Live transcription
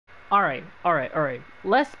Alright.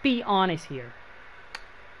 Let's be honest here.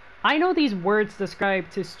 I know these words describe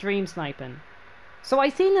to stream sniping. So I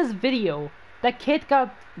seen this video that kid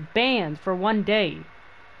got banned for 1 day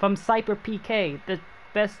from Cyber PK, the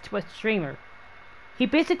best Twitch streamer. He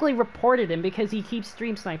basically reported him because he keeps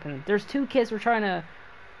stream sniping. There's 2 kids who are trying to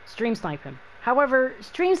stream snipe him. However,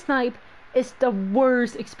 stream snipe is the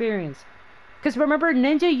worst experience. Because remember,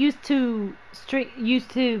 Ninja used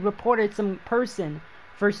to report some person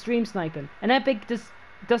for stream sniping, and Epic just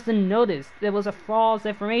doesn't notice there was a false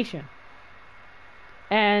information.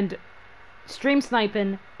 And stream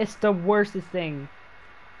sniping is the worstest thing.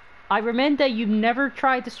 I recommend that you never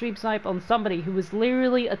try to stream snipe on somebody who is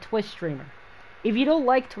literally a Twitch streamer. If you don't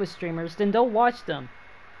like Twitch streamers, then don't watch them.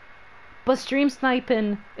 But stream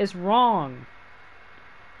sniping is wrong.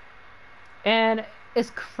 And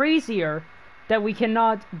it's crazier that we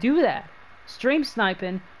cannot do that. Stream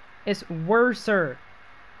sniping is worser.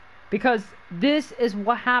 Because this is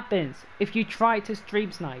what happens if you try to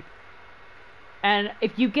stream snipe. And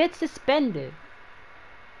if you get suspended,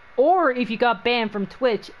 or if you got banned from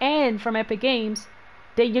Twitch and from Epic Games,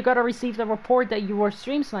 then you gotta receive the report that you were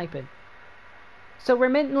stream sniping. So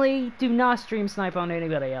remittingly, do not stream snipe on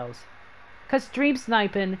anybody else. Because stream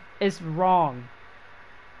sniping is wrong.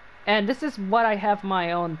 And this is what I have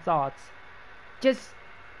my own thoughts. Just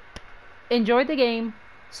enjoy the game,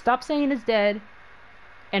 stop saying it's dead,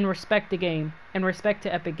 and respect the game, and respect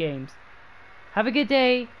to Epic Games. Have a good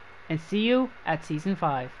day, and see you at Season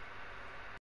 5.